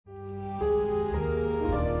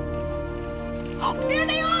There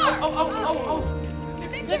they are! Oh.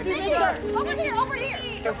 Victor! Over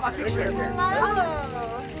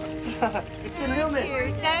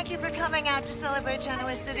here! Thank you for coming out to celebrate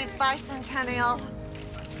Genoa City's bicentennial.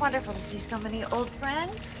 It's wonderful to see so many old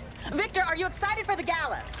friends. Victor, are you excited for the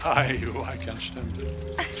gala? I can't stand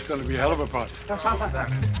it. It's going to be a hell of a party.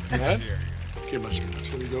 Yeah? Okay,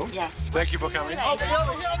 shall we go? Yes. Thank you for coming. Just a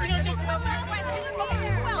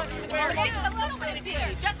little bit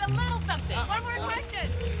here. Just a little something. One more question.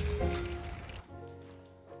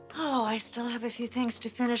 Oh, I still have a few things to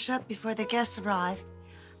finish up before the guests arrive.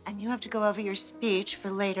 And you have to go over your speech for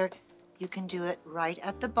later. You can do it right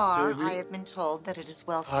at the bar. Baby, I have been told that it is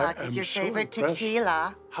well stocked with your so favorite impressed.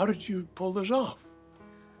 tequila. How did you pull this off?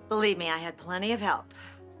 Believe me, I had plenty of help.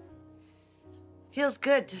 Feels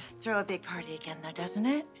good to throw a big party again, though, doesn't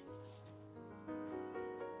it?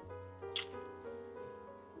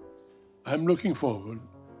 I'm looking forward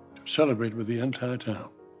to celebrate with the entire town.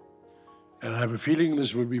 And I have a feeling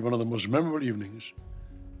this will be one of the most memorable evenings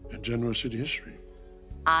in Genoa City history.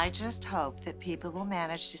 I just hope that people will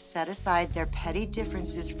manage to set aside their petty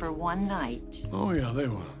differences for one night. Oh, yeah, they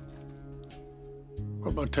will. For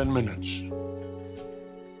about 10 minutes.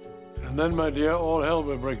 And then, my dear, all hell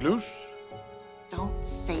will break loose. Don't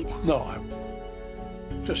say that. No, I'm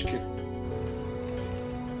just kidding.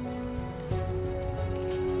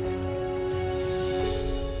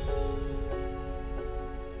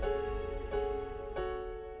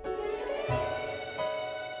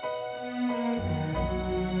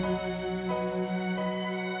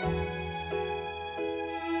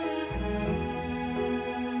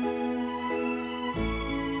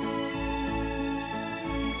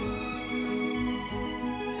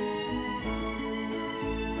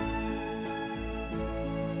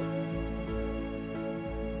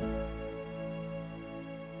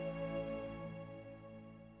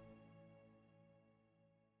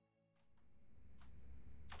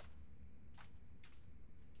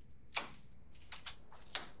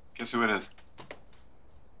 Guess who it is?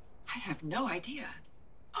 I have no idea.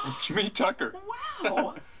 It's me, Tucker.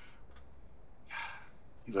 Wow.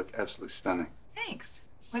 You look absolutely stunning. Thanks.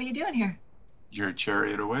 What are you doing here? Your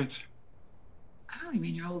chariot awaits. Oh, you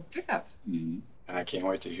mean your old pickup? Mm-hmm. And I can't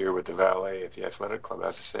wait to hear what the valet at the athletic club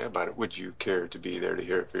has to say about it. Would you care to be there to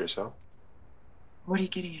hear it for yourself? What are you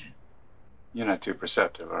getting at? You're not too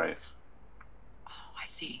perceptive, are you? Oh, I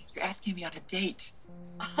see. You're asking me on a date.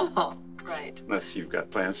 Oh, right. Unless you've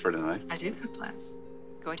got plans for tonight. I do have plans.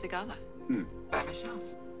 Going to the gala. Hmm. By myself.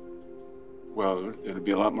 Well, it'd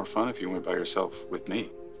be a lot more fun if you went by yourself with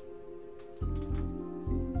me.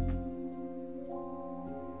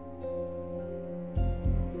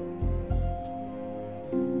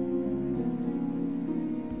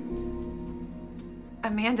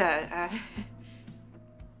 Amanda,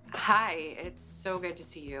 hi. It's so good to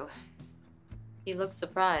see you. You look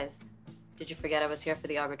surprised. Did you forget I was here for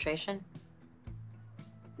the arbitration?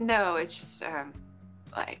 No, it's just,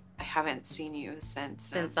 I haven't seen you since...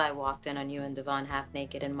 Since I walked in on you and Devon half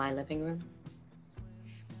naked in my living room?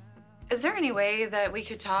 Is there any way that we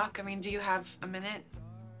could talk? I mean, do you have a minute?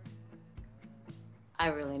 I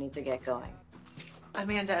really need to get going.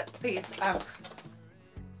 Amanda, please,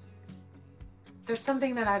 there's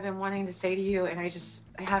something that I've been wanting to say to you, and I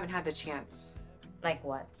haven't had the chance. Like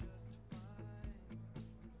what?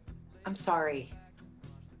 I'm sorry.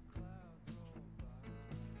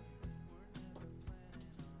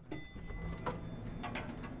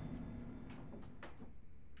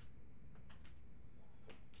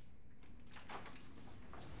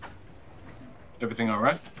 Everything all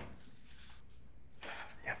right?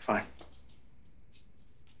 Yeah, fine.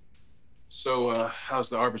 So, how's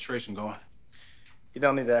the arbitration going? You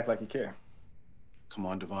don't need to act like you care. Come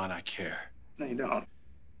on, Devon, I care. No, you don't.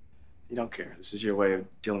 You don't care. This is your way of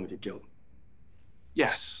dealing with your guilt.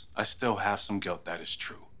 Yes, I still have some guilt, that is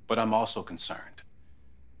true. But I'm also concerned.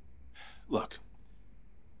 Look,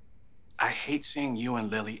 I hate seeing you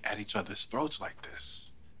and Lily at each other's throats like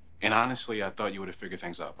this. And honestly, I thought you would have figured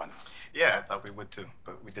things out by now. Yeah, I thought we would too,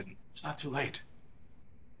 but we didn't. It's not too late.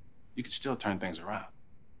 You can still turn things around.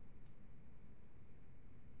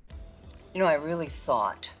 You know, I really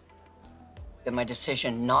thought that my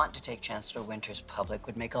decision not to take Chancellor Winters public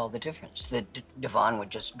would make all the difference. That Devon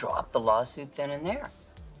would just drop the lawsuit then and there.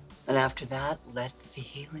 And after that, let the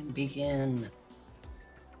healing begin.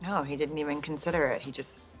 No, he didn't even consider it. He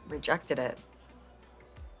just rejected it.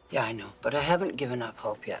 Yeah, I know, but I haven't given up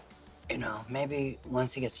hope yet. You know, maybe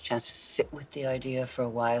once he gets a chance to sit with the idea for a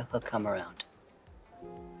while, he'll come around.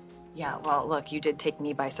 Yeah, well, look, you did take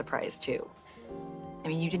me by surprise, too. I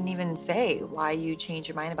mean, you didn't even say why you changed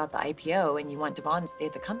your mind about the IPO and you want Devon to stay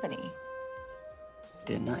at the company.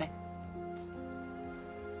 Didn't I?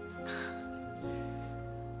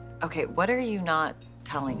 Okay, what are you not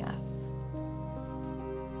telling us?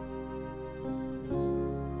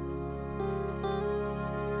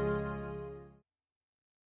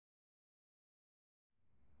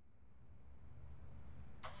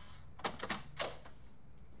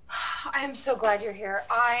 I'm so glad you're here.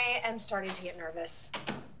 I am starting to get nervous.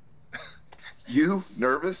 You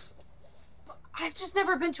nervous? I've just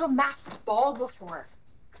never been to a masked ball before.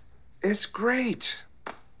 It's great.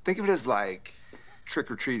 Think of it as like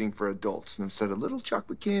trick-or-treating for adults. And instead of little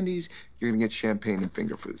chocolate candies, you're gonna get champagne and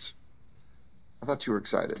finger foods. I thought you were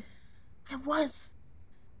excited. I was.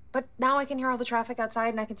 But now I can hear all the traffic outside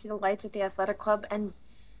and I can see the lights at the athletic club, and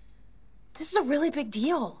this is a really big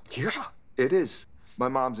deal. Yeah, it is. My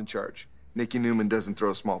mom's in charge. Nikki Newman doesn't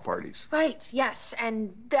throw small parties. Right, yes,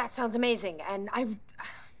 and that sounds amazing. And I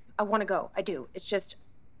want to go. I do. It's just,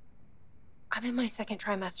 I'm in my second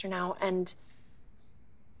trimester now, and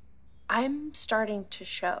I'm starting to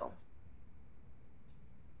show.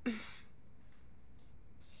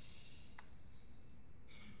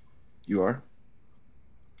 You are?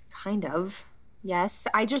 Kind of. Yes,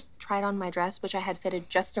 I just tried on my dress, which I had fitted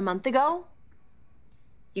just a month ago.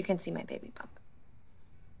 You can see my baby bump.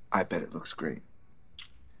 I bet it looks great.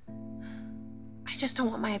 I just don't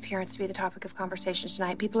want my appearance to be the topic of conversation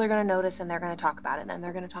tonight. People are going to notice and they're going to talk about it, and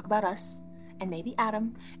they're going to talk about us and maybe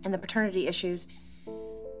Adam and the paternity issues.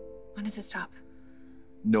 When does it stop?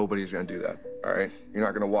 Nobody's gonna do that, all right? You're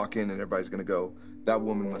not gonna walk in and everybody's gonna go, that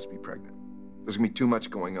woman must be pregnant. There's gonna be too much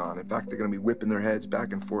going on. In fact, they're gonna be whipping their heads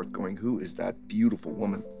back and forth going, who is that beautiful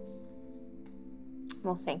woman?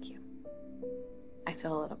 Well, thank you. I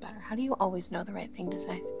feel a little better. How do you always know the right thing to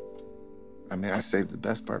say? I mean, I saved the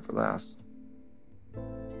best part for last.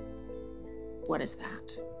 What is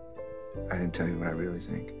that? I didn't tell you what I really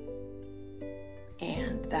think.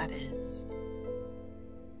 And that is?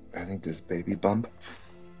 I think this baby bump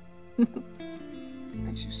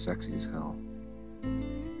makes you sexy as hell.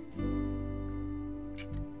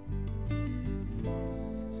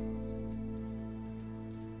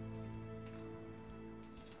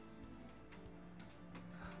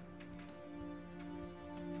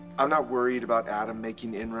 I'm not worried about Adam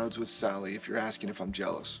making inroads with Sally if you're asking if I'm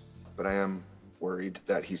jealous. But I am worried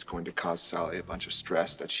that he's going to cause Sally a bunch of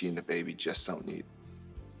stress that she and the baby just don't need.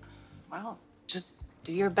 Well, just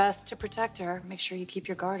do your best to protect her. Make sure you keep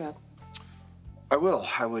your guard up. I will.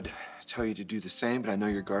 I would tell you to do the same, but I know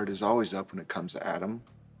your guard is always up when it comes to Adam.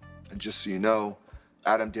 And just so you know,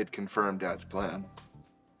 Adam did confirm Dad's plan.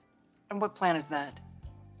 And what plan is that?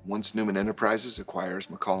 Once Newman Enterprises acquires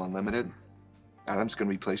McCall Unlimited, Adam's gonna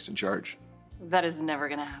be placed in charge. That is never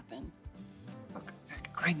gonna happen. Look, Vic,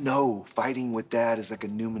 I know fighting with Dad is like a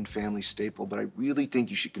Newman family staple, but I really think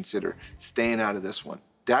you should consider staying out of this one.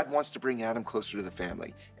 Dad wants to bring Adam closer to the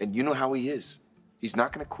family, and you know how he is. He's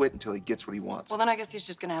not gonna quit until he gets what he wants. Well, then I guess he's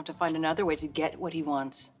just gonna have to find another way to get what he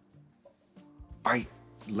wants. By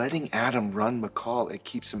letting Adam run McCall, it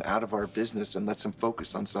keeps him out of our business and lets him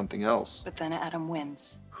focus on something else. But then Adam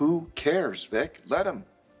wins. Who cares, Vic? Let him.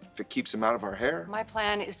 If it keeps him out of our hair. My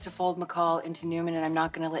plan is to fold McCall into Newman, and I'm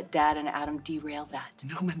not gonna let Dad and Adam derail that.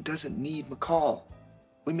 Newman doesn't need McCall.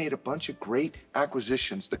 We made a bunch of great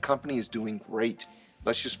acquisitions. The company is doing great.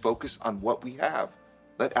 Let's just focus on what we have.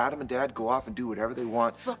 Let Adam and Dad go off and do whatever they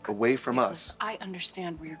want away from us. I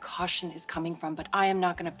understand where your caution is coming from, but I am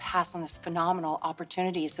not going to pass on this phenomenal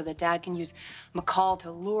opportunity so that Dad can use McCall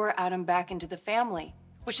to lure Adam back into the family,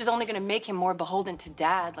 which is only going to make him more beholden to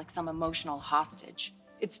Dad like some emotional hostage.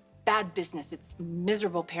 It's bad business. It's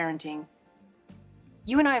miserable parenting.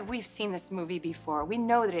 You and I, we've seen this movie before. We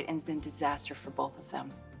know that it ends in disaster for both of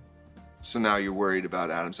them. So now you're worried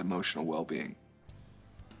about Adam's emotional well-being.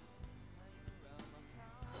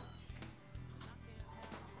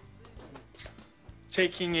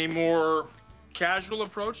 Taking a more casual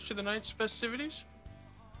approach to the night's festivities?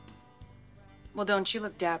 Well, don't you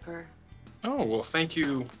look dapper? Oh, well, thank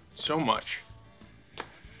you so much.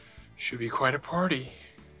 Should be quite a party.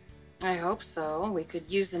 I hope so. We could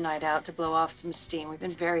use the night out to blow off some steam. We've been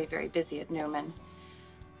very, very busy at Newman.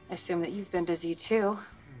 I assume that you've been busy too,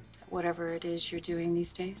 whatever it is you're doing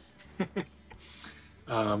these days.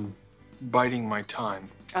 Biding my time.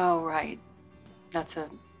 Oh, right. That's a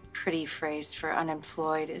pretty phrase for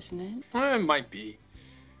unemployed, isn't it? Well, it might be,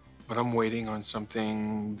 but I'm waiting on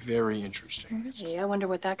something very interesting. Really? I wonder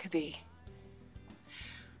what that could be.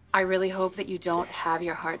 I really hope that you don't have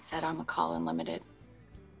your heart set on McCall Unlimited.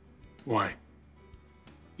 Why?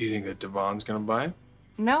 You think that Devon's gonna buy it?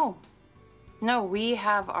 No. No, we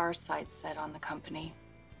have our sights set on the company.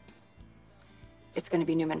 It's gonna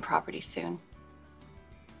be Newman Property soon.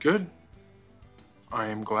 Good. I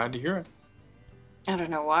am glad to hear it. I don't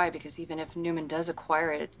know why, because even if Newman does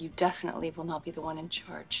acquire it, you definitely will not be the one in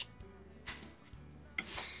charge.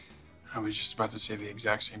 I was just about to say the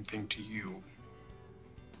exact same thing to you.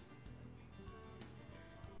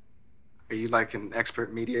 Are you like an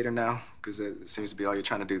expert mediator now? Because it seems to be all you're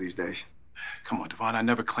trying to do these days. Come on, Devon, I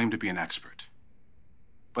never claimed to be an expert.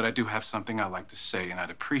 But I do have something I'd like to say, and I'd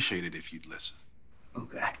appreciate it if you'd listen.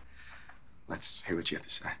 Okay. Let's hear what you have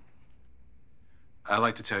to say. I'd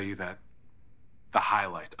like to tell you that the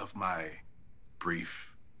highlight of my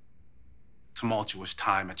brief, tumultuous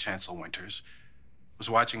time at Chancellor Winters was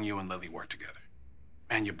watching you and Lily work together.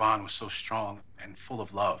 Man, your bond was so strong and full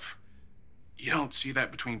of love. You don't see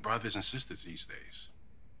that between brothers and sisters these days.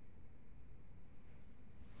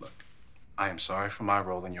 Look, I am sorry for my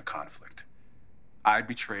role in your conflict. I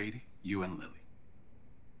betrayed you and Lily.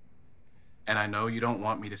 And I know you don't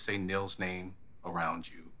want me to say Neil's name around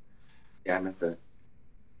you. Yeah, I meant that.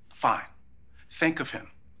 Fine. Think of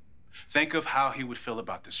him. Think of how he would feel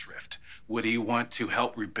about this rift. Would he want to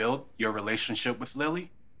help rebuild your relationship with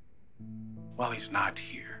Lily? Well, he's not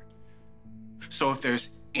here. So if there's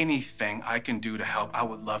anything I can do to help, I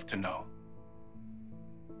would love to know.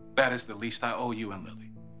 That is the least I owe you and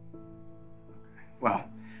Lily. Well,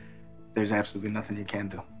 there's absolutely nothing you can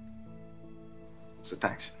do. So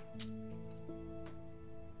thanks.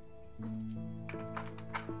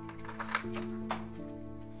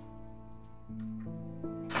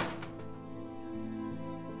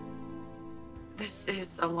 This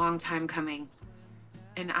is a long time coming,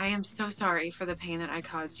 and I am so sorry for the pain that I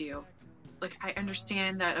caused you. Like, I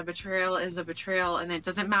understand that a betrayal is a betrayal, and it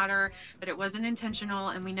doesn't matter that it wasn't intentional,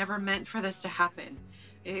 and we never meant for this to happen.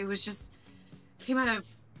 It was just, came out of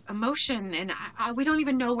emotion, and we don't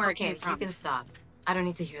even know where it came from. You can stop. I don't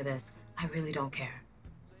need to hear this. I really don't care.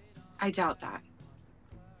 I doubt that.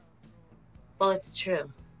 Well, it's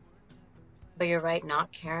true. But you're right,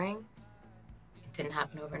 not caring, it didn't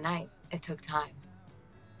happen overnight. It took time.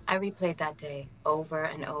 I replayed that day over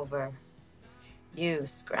and over. You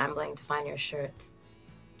scrambling to find your shirt.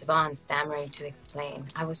 Devon stammering to explain.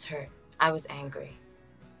 I was hurt. I was angry.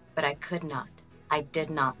 But I could not. I did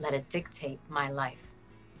not let it dictate my life.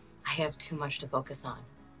 I have too much to focus on.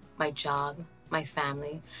 My job, my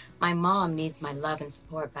family. My mom needs my love and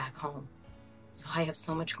support back home. So I have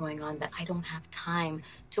so much going on that I don't have time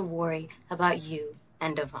to worry about you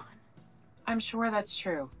and Devon. I'm sure that's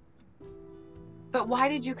true. But why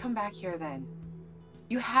did you come back here then?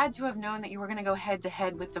 You had to have known that you were going to go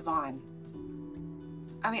head-to-head with Devon.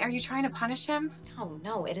 I mean, are you trying to punish him?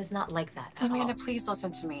 No, it is not like that at Amanda, all. please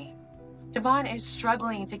listen to me. Devon is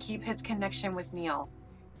struggling to keep his connection with Neil.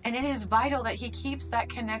 And it is vital that he keeps that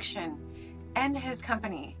connection and his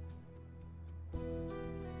company.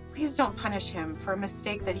 Please don't punish him for a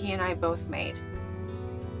mistake that he and I both made.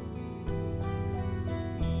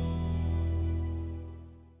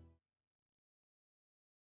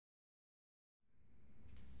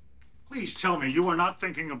 Please tell me you are not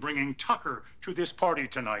thinking of bringing Tucker to this party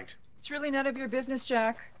tonight. It's really none of your business,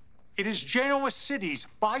 Jack. It is Genoa City's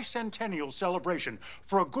bicentennial celebration.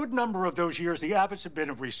 For a good number of those years, the Abbotts have been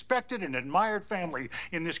a respected and admired family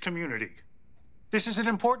in this community. This is an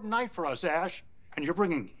important night for us, Ash, and you're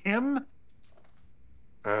bringing him?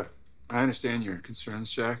 I understand your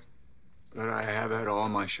concerns, Jack, but I have had all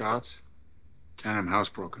my shots, and I'm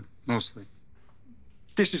housebroken, mostly.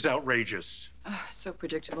 This is outrageous. So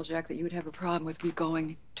predictable, Jack, that you would have a problem with me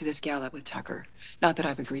going to this gala with Tucker. Not that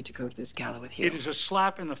I've agreed to go to this gala with you. It is a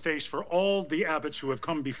slap in the face for all the Abbotts who have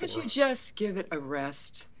come before Could you us. just give it a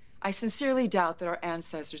rest? I sincerely doubt that our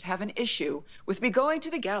ancestors have an issue with me going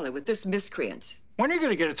to the gala with this miscreant. When are you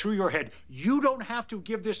going to get it through your head? You don't have to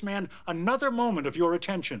give this man another moment of your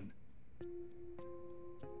attention.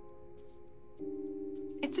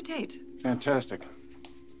 It's a date. Fantastic.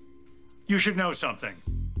 You should know something.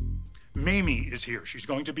 Mamie is here. She's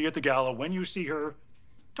going to be at the gala. When you see her,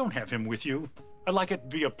 don't have him with you. I'd like it to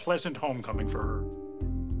be a pleasant homecoming for her.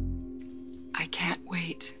 I can't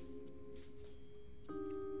wait.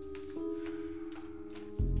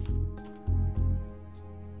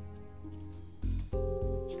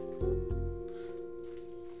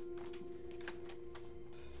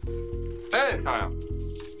 Hey, Kyle.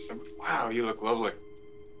 Wow, you look lovely.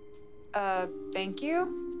 Thank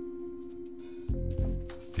you.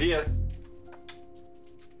 See ya.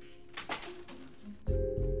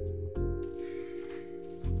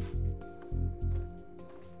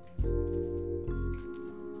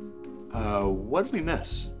 What did we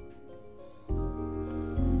miss?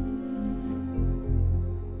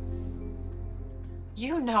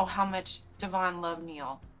 You know how much Devon loved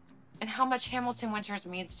Neil. and how much Hamilton Winters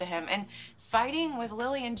means to him. And fighting with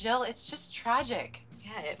Lily and Jill, it's just tragic.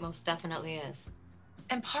 Yeah, it most definitely is.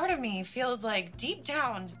 And part of me feels like deep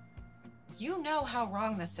down, you know how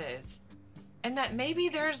wrong this is. And that maybe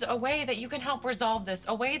there's a way that you can help resolve this,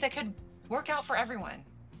 a way that could work out for everyone.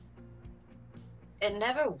 It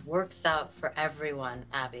never works out for everyone,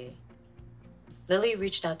 Abby. Lily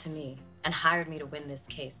reached out to me and hired me to win this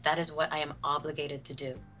case. That is what I am obligated to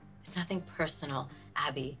do. It's nothing personal,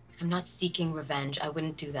 Abby. I'm not seeking revenge. I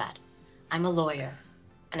wouldn't do that. I'm a lawyer,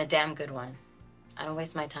 and a damn good one. I don't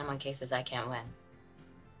waste my time on cases I can't win.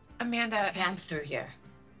 Amanda. Okay, I'm through here.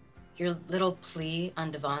 Your little plea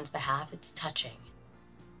on Devon's behalf, it's touching.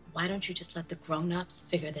 Why don't you just let the grown-ups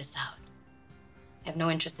figure this out? I have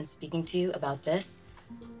no interest in speaking to you about this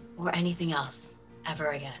or anything else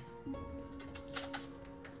ever again.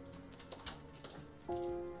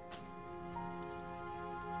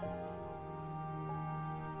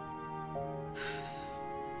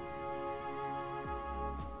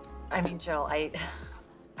 I mean, Jill, I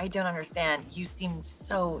don't understand. You seem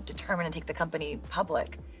so determined to take the company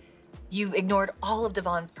public. You ignored all of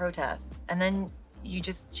Devon's protests, and then you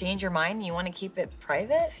just change your mind and you want to keep it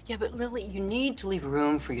private? Yeah, but Lily, you need to leave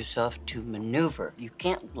room for yourself to maneuver. You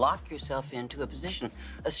can't lock yourself into a position.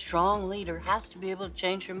 A strong leader has to be able to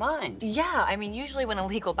change her mind. Yeah, I mean, usually when a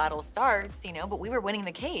legal battle starts, you know, but we were winning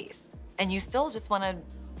the case. And you still just want to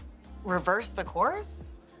reverse the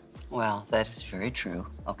course? Well, that is very true,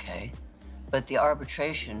 okay. But the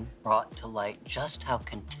arbitration brought to light just how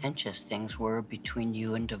contentious things were between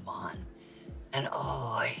you and Devon. And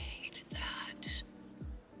oh, I hated that.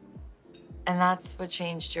 And that's what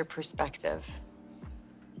changed your perspective.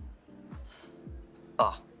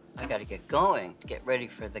 Oh, I gotta get going to get ready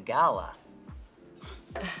for the gala.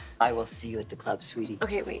 I will see you at the club, sweetie.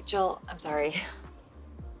 Okay, wait, Jill, I'm sorry.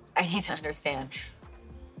 I need to understand.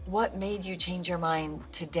 What made you change your mind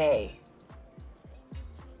today?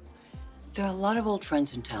 There are a lot of old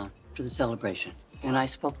friends in town for the celebration, and I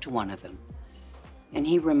spoke to one of them. And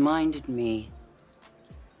he reminded me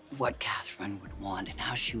what Catherine would want and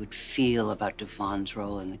how she would feel about Devon's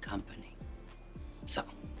role in the company. So,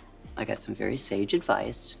 I got some very sage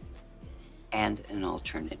advice and an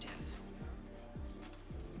alternative.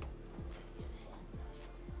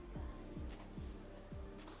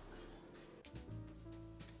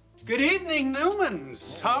 Good evening,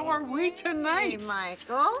 Newmans. How are we tonight? Hey,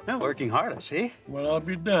 Michael. Oh, working hard, I see. Well, I'll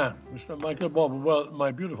be damned, Mr. Michael Bob. Well,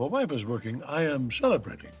 my beautiful wife is working. I am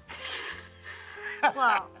celebrating.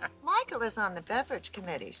 Well, Michael is on the beverage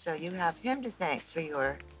committee, so you have him to thank for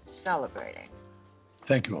your celebrating.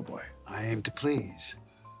 Thank you, old boy. I aim to please.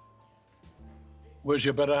 Where's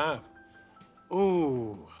your better half?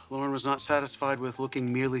 Oh, Lauren was not satisfied with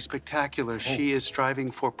looking merely spectacular. She is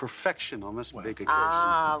striving for perfection on this big occasion.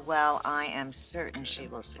 Ah, well, I am certain she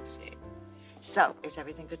will succeed. So, is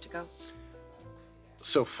everything good to go?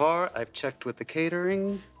 So far, I've checked with the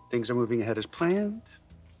catering. Things are moving ahead as planned.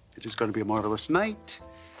 It is going to be a marvelous night.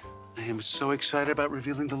 I am so excited about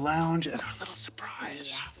revealing the lounge and our little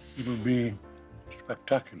surprise. Yes. It will be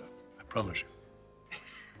spectacular, I promise you.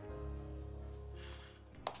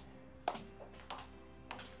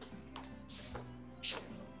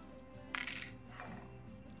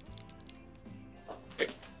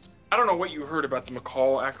 I don't know what you heard about the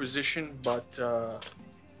McCall acquisition, but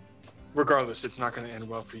regardless, it's not going to end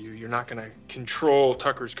well for you. You're not going to control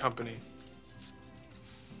Tucker's company.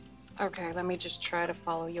 Okay, let me just try to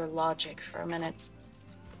follow your logic for a minute.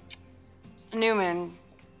 Newman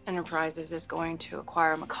Enterprises is going to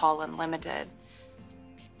acquire McCall Unlimited.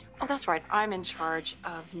 Oh, that's right. I'm in charge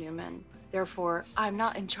of Newman. Therefore, I'm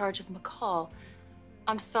not in charge of McCall.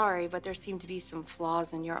 I'm sorry, but there seem to be some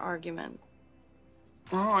flaws in your argument.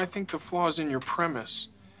 Well, I think the flaw is in your premise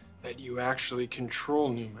that you actually control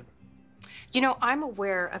Newman. You know, I'm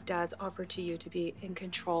aware of Dad's offer to you to be in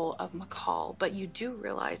control of McCall, but you do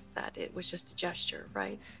realize that it was just a gesture,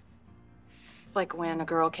 right? It's like when a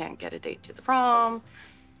girl can't get a date to the prom,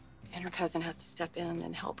 and her cousin has to step in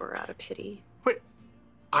and help her out of pity. Wait,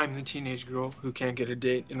 I'm the teenage girl who can't get a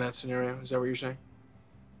date in that scenario? Is that what you're saying?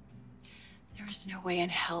 There is no way in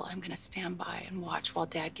hell I'm gonna stand by and watch while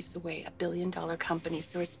Dad gives away $1 billion company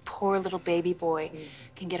so his poor little baby boy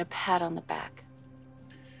can get a pat on the back.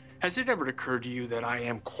 Has it ever occurred to you that I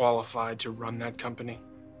am qualified to run that company?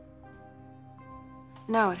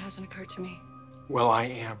 No, it hasn't occurred to me. Well, I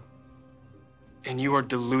am. And you are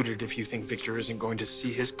deluded if you think Victor isn't going to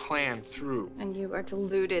see his plan through. And you are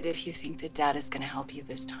deluded if you think that Dad is gonna help you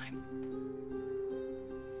this time.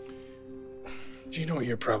 Do you know what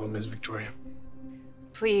your problem is, Victoria?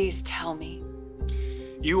 Please tell me.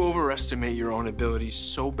 You overestimate your own abilities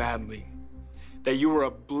so badly that you were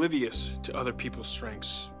oblivious to other people's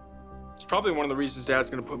strengths. It's probably one of the reasons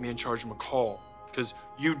Dad's gonna put me in charge of McCall, because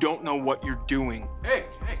you don't know what you're doing. Hey,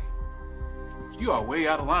 you are way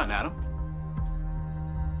out of line, Adam.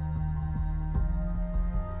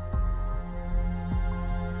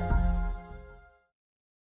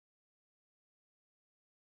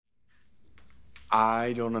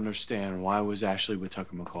 I don't understand. Why was Ashley with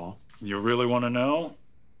Tucker McCall? You really want to know?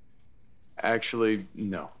 Actually,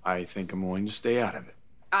 no. I think I'm willing to stay out of it.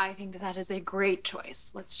 I think that is a great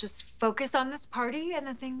choice. Let's just focus on this party and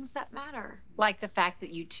the things that matter. Like the fact that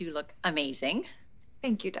you two look amazing.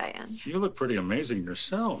 Thank you, Diane. You look pretty amazing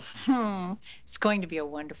yourself. It's going to be a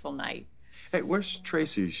wonderful night. Hey, where's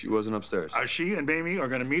Tracy? She wasn't upstairs. She and Mamie are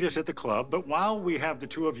going to meet us at the club, but while we have the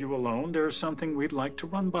two of you alone, there's something we'd like to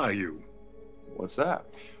run by you. What's that?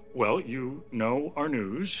 Well, you know our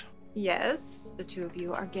news. Yes, the two of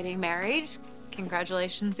you are getting married.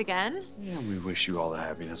 Congratulations again. Yeah, we wish you all the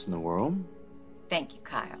happiness in the world. Thank you,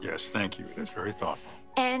 Kyle. Yes, thank you. That's very thoughtful.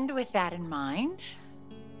 And with that in mind,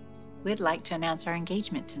 we'd like to announce our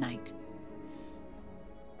engagement tonight.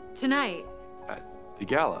 Tonight? At the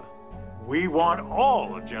gala. We want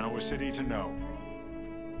all of Genoa City to know.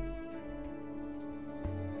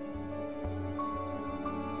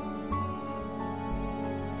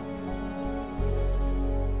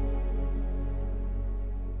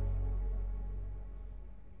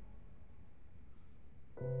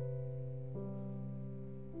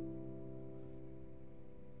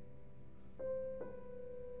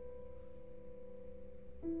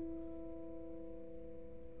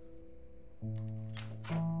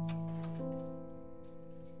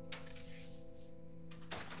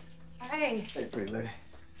 Hey. Hey, pretty lady.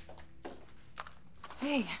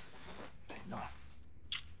 Hey.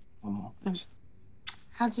 One more, please.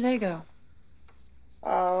 How'd today go?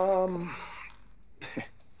 The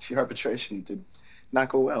arbitration did not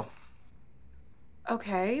go well.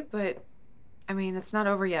 Okay, but I mean, it's not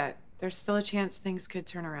over yet. There's still a chance things could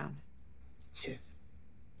turn around. Yeah.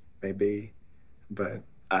 Maybe, but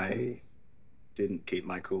I didn't keep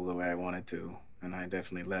my cool the way I wanted to. And I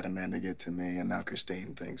definitely let Amanda get to me, and now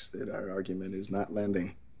Christine thinks that our argument is not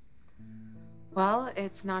landing. Well,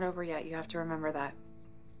 it's not over yet. You have to remember that.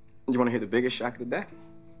 You want to hear the biggest shock of the day?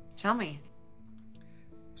 Tell me.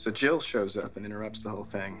 So Jill shows up and interrupts the whole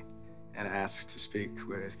thing and asks to speak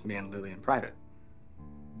with me and Lily in private.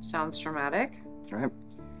 Sounds dramatic. Right?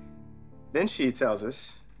 Then she tells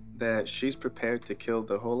us that she's prepared to kill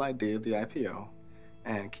the whole idea of the IPO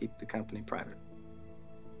and keep the company private.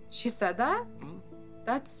 She said that? Mm-hmm.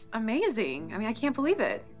 That's amazing. I mean, I can't believe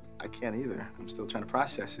it. I can't either. I'm still trying to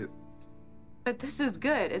process it. But this is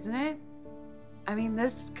good, isn't it? I mean,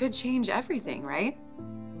 this could change everything, right?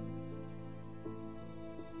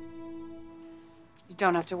 You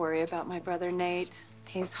don't have to worry about my brother, Nate.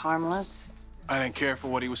 He's harmless. I didn't care for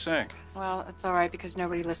what he was saying. Well, it's all right because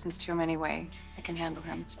nobody listens to him anyway. I can handle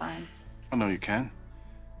him. It's fine. I know you can.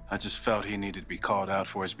 I just felt he needed to be called out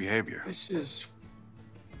for his behavior. This is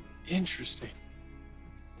interesting.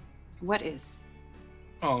 What is?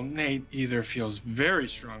 Well, Nate either feels very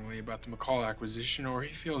strongly about the McCall acquisition or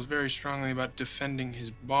he feels very strongly about defending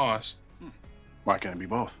his boss. Why can't it be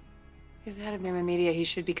both? He's the head of Newman Media. He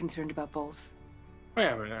should be concerned about both. Well,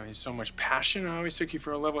 yeah, but I mean, so much passion. I always took you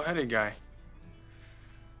for a level-headed guy.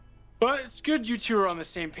 But it's good you two are on the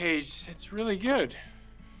same page. It's really good.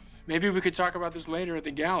 Maybe we could talk about this later at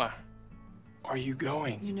the gala. Are you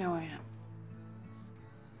going? You know I am.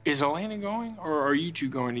 Is Elena going, or are you two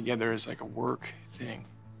going together as like a work thing?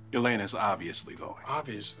 Elena's obviously going.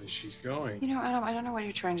 Obviously, she's going. You know, Adam, I don't know what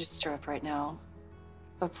you're trying to stir up right now,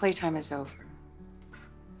 but playtime is over.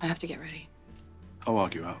 I have to get ready. I'll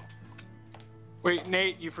walk you out. Wait,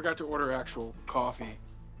 Nate, you forgot to order actual coffee.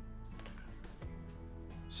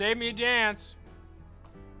 Save me a dance.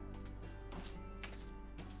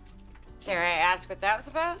 Dare I ask what that was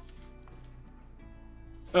about?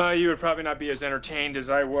 You would probably not be as entertained as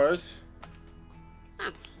I was.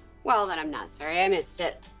 Huh. Well, then I'm not sorry. I missed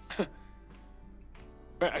it.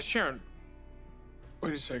 Sharon,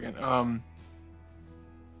 wait a second.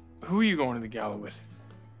 Who are you going to the gala with?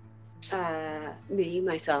 Me,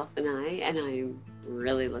 myself, and I'm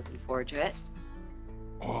really looking forward to it.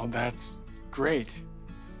 Well, that's great.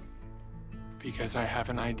 Because I have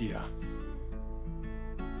an idea.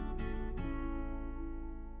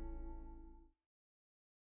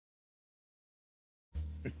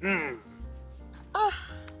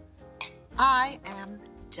 I am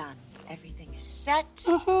done. Everything is set.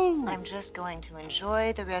 I'm just going to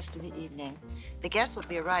enjoy the rest of the evening. The guests will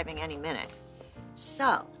be arriving any minute.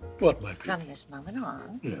 So, What, my from this moment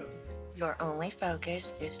on, Yeah. your only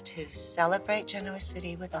focus is to celebrate Genoa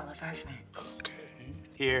City with all of our friends.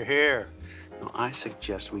 Here, here. Now, I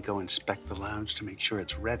suggest we go inspect the lounge to make sure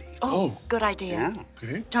it's ready. Oh, good idea. Yeah.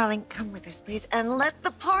 Okay. Darling, come with us, please, and let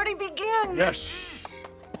the party begin. Yes.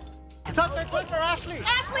 Something quick for Ashley.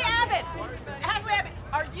 Ashley Abbott! Ashley Abbott,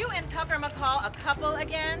 are you and Tucker McCall a couple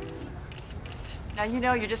again? Now, you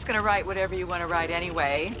know you're just going to write whatever you want to write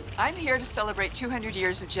anyway. I'm here to celebrate 200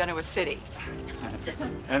 years of Genoa City.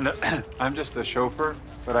 And I'm just the chauffeur,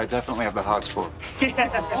 but I definitely have the hots for it.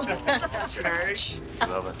 Church.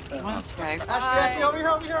 Love it. That's right. Ashley, over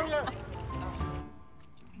here.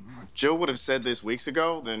 If Jill would have said this weeks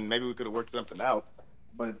ago, then maybe we could have worked something out.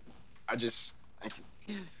 But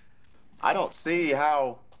I don't see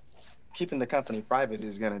how keeping the company private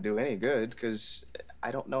is gonna do any good, because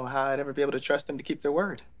I don't know how I'd ever be able to trust them to keep their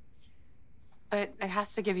word. But it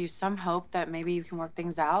has to give you some hope that maybe you can work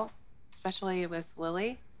things out, especially with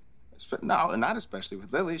Lily. No, not especially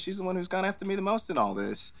with Lily. She's the one who's gone after me the most in all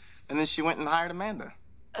this. And then she went and hired Amanda.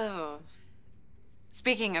 Oh.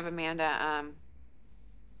 Speaking of Amanda,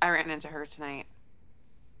 I ran into her tonight.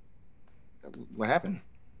 What happened?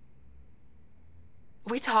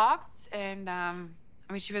 We talked, and I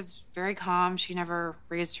mean, she was very calm. She never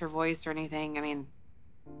raised her voice or anything. I mean,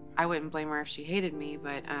 I wouldn't blame her if she hated me,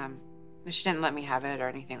 but she didn't let me have it or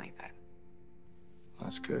anything like that.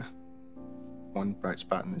 That's good. One bright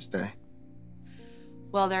spot in this day.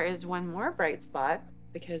 Well, there is one more bright spot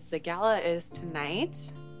because the gala is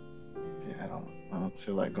tonight. Yeah, I don't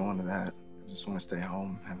feel like going to that. I just want to stay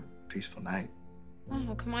home, have a peaceful night.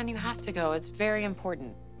 Oh, come on, you have to go. It's very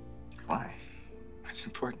important. Why? It's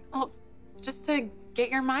important. Well, just to get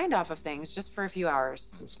your mind off of things, just for a few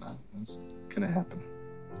hours. It's gonna happen.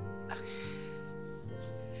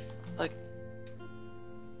 Look,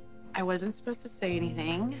 I wasn't supposed to say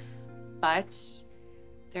anything, but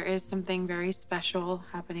there is something very special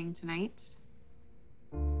happening tonight.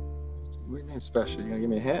 What do you mean special? You gonna give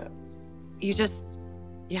me a hint?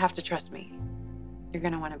 You have to trust me. You're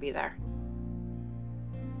gonna want to be there.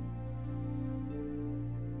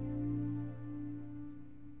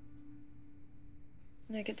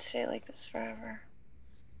 I could stay like this forever.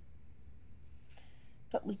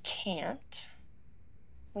 But we can't.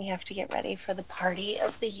 We have to get ready for the party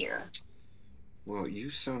of the year. Well, you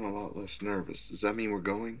sound a lot less nervous. Does that mean we're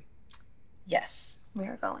going? Yes, we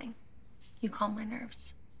are going. You calm my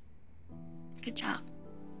nerves. Good job.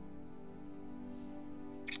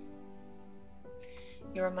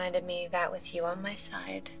 You reminded me that with you on my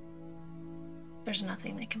side, there's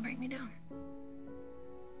nothing that can bring me down.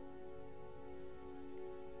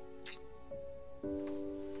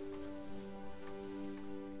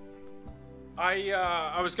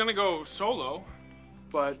 I was gonna go solo,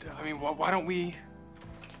 but I mean, why don't we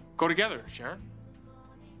go together, Sharon?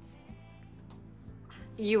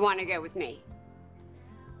 You want to go with me?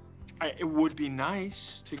 It would be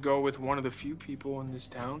nice to go with one of the few people in this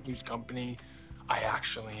town whose company I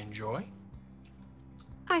actually enjoy.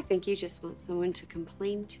 I think you just want someone to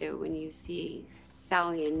complain to when you see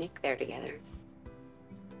Sally and Nick there together.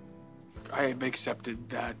 I have accepted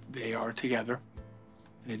that they are together,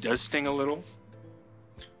 and it does sting a little.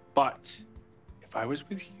 But if I was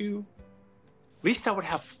with you, at least I would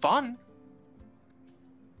have fun.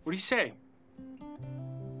 What do you say?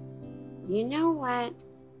 You know what?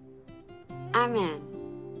 I'm in.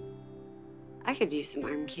 I could use some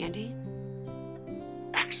arm candy.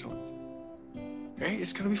 Excellent. Okay,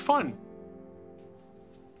 it's gonna be fun.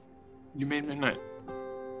 You made my night.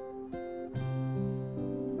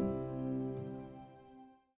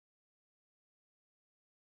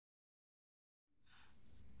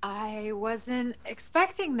 I wasn't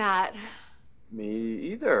expecting that. Me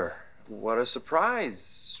either. What a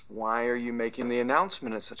surprise. Why are you making the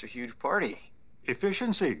announcement at such a huge party?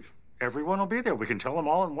 Efficiency. Everyone will be there. We can tell them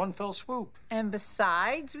all in one fell swoop. And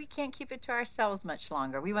besides, we can't keep it to ourselves much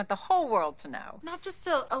longer. We want the whole world to know. Not just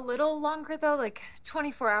a little longer, though, like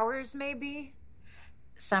 24 hours, maybe?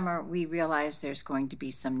 Summer, we realize there's going to be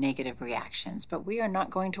some negative reactions, but we are not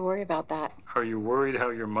going to worry about that. Are you worried how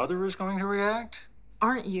your mother is going to react?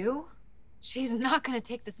 Aren't you? She's not gonna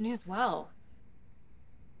take this news well.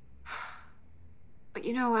 But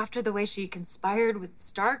you know, after the way she conspired with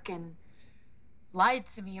Stark and lied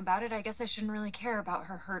to me about it, I guess I shouldn't really care about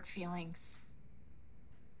her hurt feelings.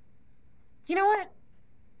 You know what?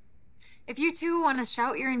 If you two want to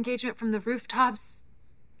shout your engagement from the rooftops,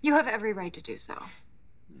 you have every right to do so.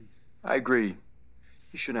 I agree.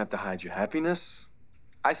 You shouldn't have to hide your happiness.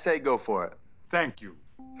 I say go for it. Thank you.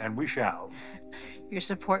 And we shall. Your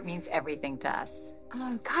support means everything to us.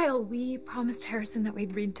 Kyle, we promised Harrison that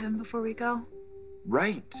we'd read to him before we go.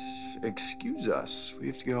 Right. Excuse us. We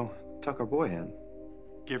have to go tuck our boy in.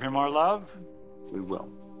 Give him our love. We will.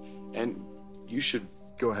 And you should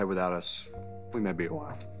go ahead without us. We may be a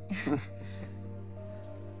while.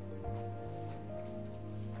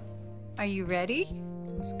 Are you ready?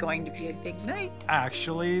 It's going to be a big night.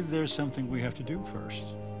 Actually, there's something we have to do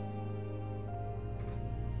first.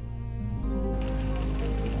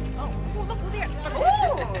 Oh, look who there.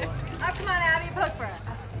 Ooh! Oh, come on, Abby, poke for us.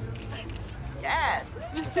 Yes.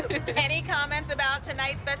 Any comments about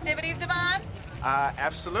tonight's festivities, Devon?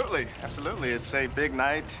 Absolutely. It's a big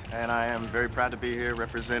night, and I am very proud to be here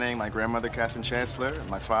representing my grandmother, Catherine Chancellor, and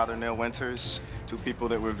my father, Neil Winters, two people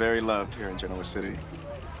that were very loved here in Genoa City.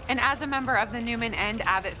 And as a member of the Newman and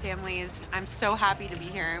Abbott families, I'm so happy to be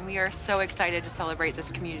here, and we are so excited to celebrate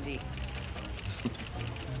this community.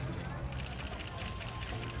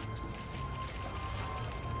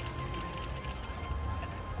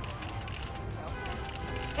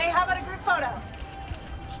 Hey, how about a group photo?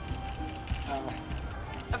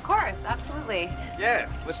 Of course, absolutely.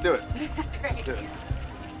 Yeah, let's do it. Great. Let's do it.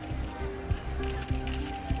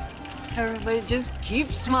 Everybody just keep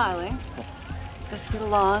smiling. Let's get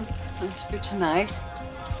along. This for tonight.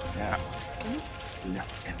 Yeah. Yeah.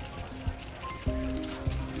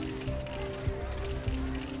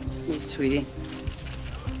 Hey, sweetie.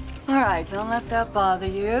 All right, don't let that bother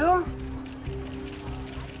you.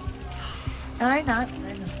 All right, not.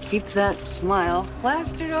 Keep that smile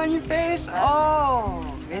plastered on your face. Oh,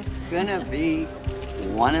 it's gonna be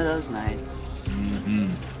one of those nights.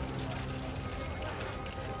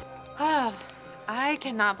 I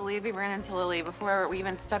cannot believe we ran into Lily before we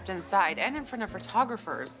even stepped inside, and in front of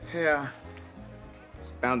photographers. Yeah.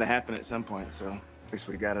 It's bound to happen at some point, so at least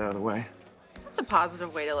we got it out of the way. That's a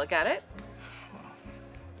positive way to look at it. I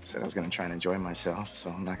said I was gonna try and enjoy myself, so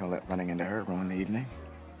I'm not gonna let running into her ruin the evening.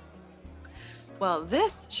 Well,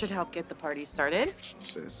 this should help get the party started.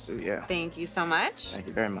 So yeah. Thank you so much. Thank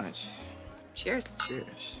you very much. Cheers.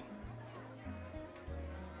 Cheers.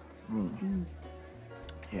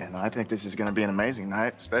 Yeah, no, I think this is gonna be an amazing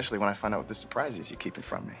night, especially when I find out what the surprises you're keeping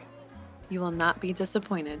from me. You will not be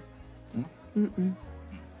disappointed. Mm-mm.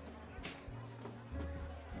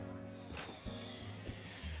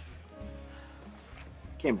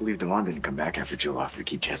 Can't believe Devon didn't come back after Jill offered to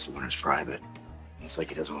keep Chancellor Winters private. It's like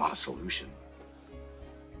he doesn't want a solution.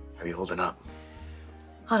 How are you holding up?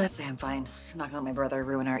 Honestly, I'm fine. I'm not gonna let my brother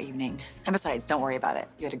ruin our evening. And besides, don't worry about it.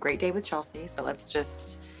 You had a great day with Chelsea, so let's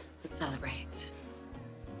celebrate.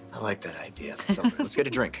 I like that idea. Let's get a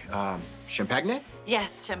drink. Champagne?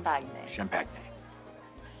 Yes, champagne. Champagne.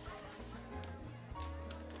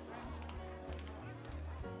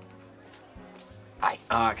 Hi.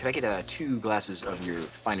 Could I get 2 glasses of your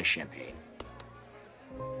finest champagne?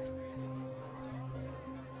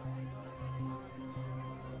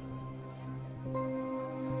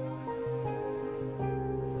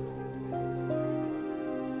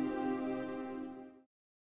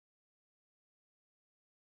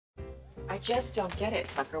 I just don't get it,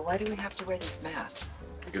 Tucker. Why do we have to wear these masks?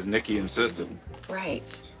 Because Nikki insisted.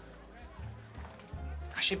 Right.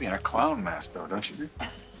 I should be in a clown mask, though, don't you?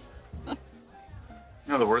 You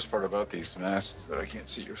know, the worst part about these masks is that I can't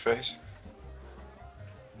see your face.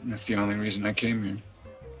 And that's the only reason I came here.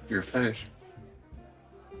 Your face.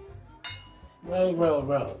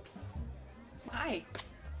 Well. Hi.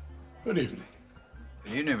 Good evening.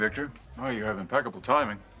 Good evening, Victor. Oh, you have impeccable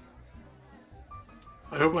timing.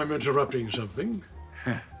 I hope I'm interrupting something.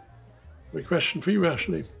 A question for you,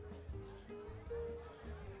 Ashley.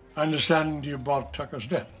 I understand you bought Tucker's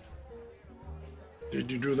debt.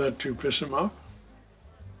 Did you do that to piss him off?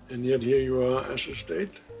 And yet here you are as a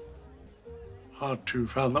state? Hard to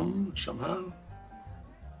fathom somehow.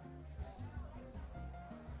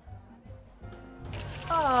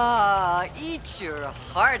 Ah, eat your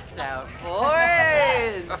hearts out,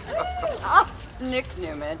 boys. Oh, Nick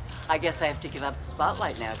Newman. I guess I have to give up the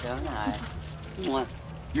spotlight now, don't I? What?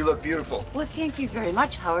 You look beautiful. Well, thank you very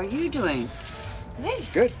much. How are you doing? Good.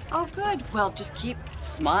 Good. Oh, good. Well, just keep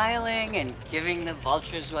smiling and giving the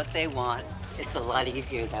vultures what they want. It's a lot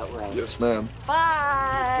easier that way. Yes, ma'am.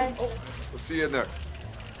 Bye. We'll see you in there.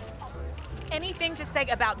 Anything to say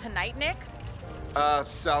about tonight, Nick?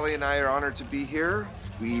 Sally and I are honored to be here.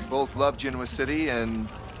 We both love Genoa City and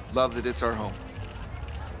love that it's our home.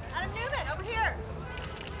 Adam Newman, over here.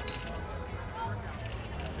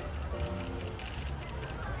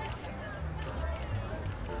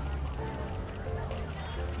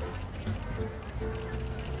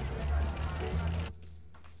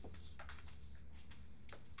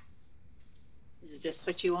 Is this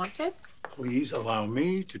what you wanted? please allow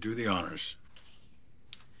me to do the honors.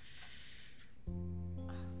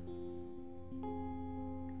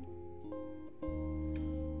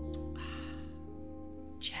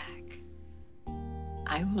 Jack,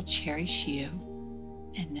 I will cherish you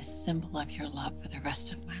and this symbol of your love for the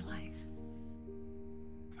rest of my life.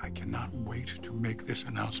 I cannot wait to make this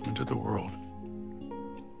announcement to the world.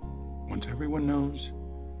 Once everyone knows,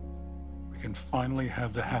 we can finally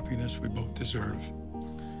have the happiness we both deserve.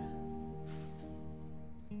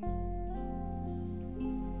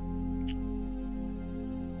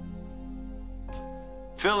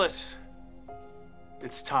 Phyllis,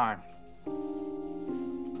 it's time.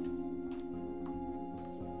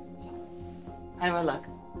 How do I look?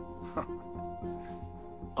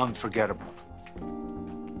 Unforgettable.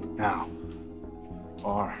 Now,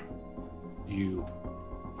 are you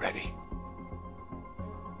ready?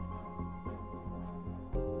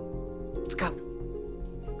 Let's go.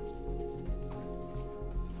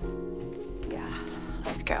 Yeah,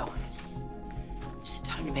 let's go. It's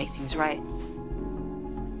time to make things right.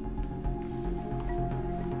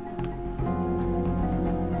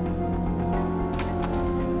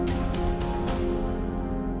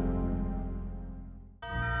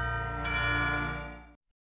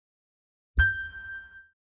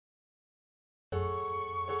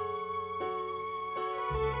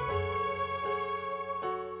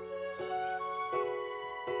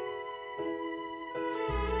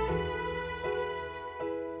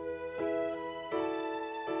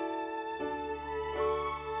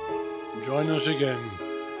 Join us again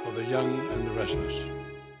for The Young and the Restless.